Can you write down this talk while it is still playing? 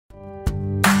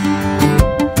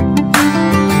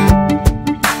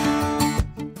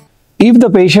if the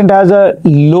patient has a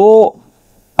low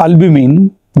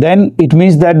albumin, then it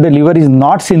means that the liver is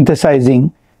not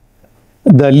synthesizing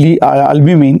the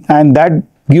albumin, and that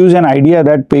gives an idea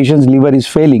that patient's liver is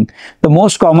failing. The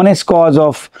most commonest cause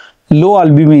of low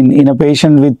albumin in a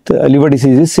patient with liver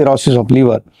disease is cirrhosis of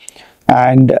liver,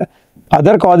 and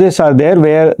other causes are there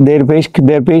where their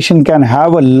patient can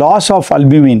have a loss of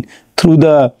albumin through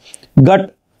the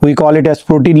gut. We call it as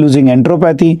protein losing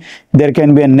enteropathy. There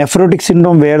can be a nephrotic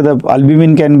syndrome where the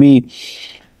albumin can be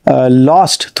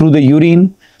lost through the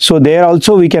urine. So there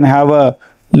also we can have a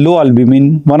low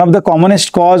albumin. One of the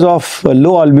commonest cause of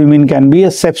low albumin can be a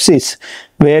sepsis,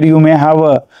 where you may have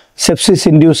a sepsis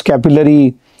induced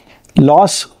capillary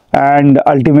loss, and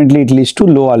ultimately it leads to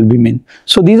low albumin.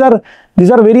 So these are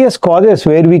various causes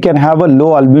where we can have a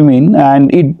low albumin,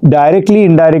 and it directly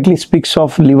indirectly speaks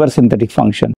of liver synthetic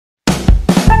function.